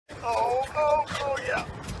Oh, yeah.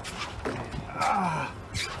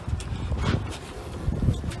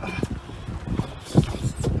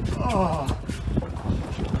 Oh.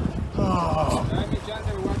 Oh.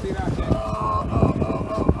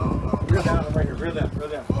 Reel down right here. Reel down. Reel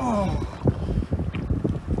down. Oh.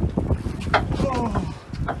 Oh.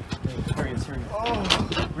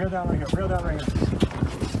 Oh. Reel down right here. Reel down right here.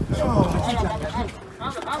 Oh.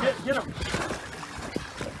 Get him.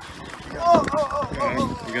 Oh.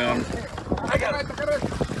 You got him. I got it.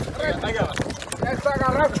 I got it.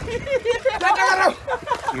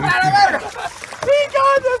 He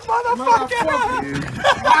got this motherfucker!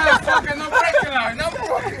 Motherfucker, no breaking line. No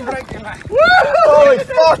fucking breaking line. Holy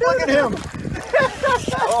fuck, look at him!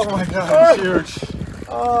 Oh my god, he's huge.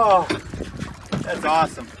 Oh, that's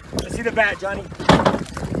awesome. Let's see the bat, Johnny.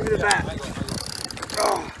 Give me the bat.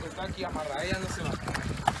 Oh.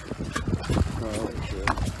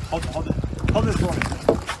 Hold this for me.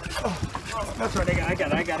 Oh, that's right, I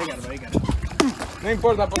got it. No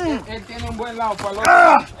importa, porque él tiene un buen lado para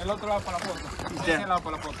el otro lado para la foto. Ese lado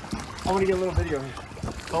para la foto. I want to get a little video here.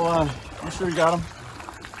 Hold on. You sure you got him?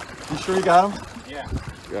 You sure you got him? Yeah.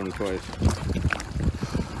 Got him twice.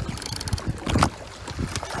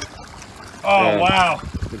 Oh, Yeah. wow.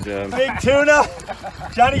 Good job. Big tuna.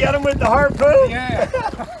 Johnny got him with the harpoon. Yeah.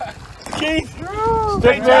 Keith.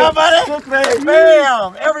 Great job, buddy.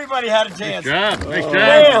 Bam. Everybody had a chance. Nice job. Nice job.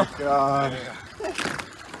 Bam. God.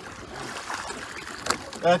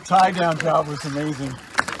 That tie down job was amazing.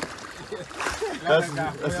 That's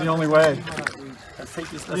the only way.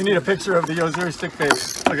 You need a picture of the Yo-Zuri stick bait.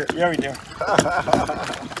 Look at. Yeah, we do.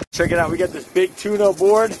 Check it out. We got this big tuna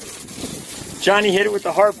board. Johnny hit it with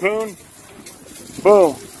the harpoon.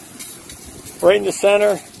 Boom. Right in the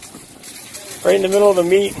center. Right in the middle of the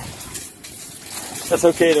meat. That's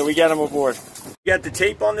okay though. We got him aboard. We got the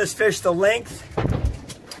tape on this fish. The length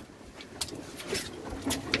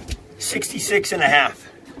 66.5.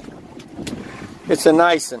 It's a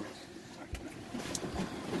nice one.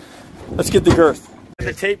 Let's get the girth.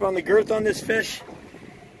 The tape on the girth on this fish.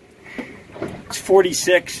 It's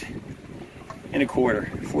 46 and a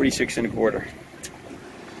quarter. 46 and a quarter.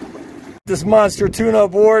 This monster tuna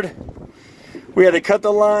aboard. We had to cut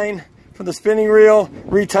the line from the spinning reel,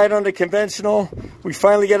 re-tight on the conventional. We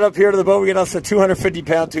finally get up here to the boat. We get us a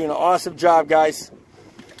 250-pound tuna. Awesome job, guys.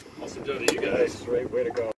 Awesome job to you guys. Great way to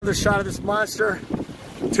go. Another shot of this monster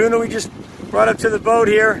tuna we just brought up to the boat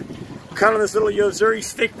here. Caught on this little Yo-Zuri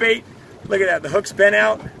stick bait. Look at that, the hook's bent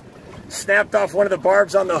out. Snapped off one of the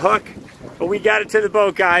barbs on the hook. But we got it to the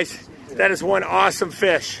boat, guys. That is one awesome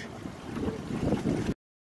fish.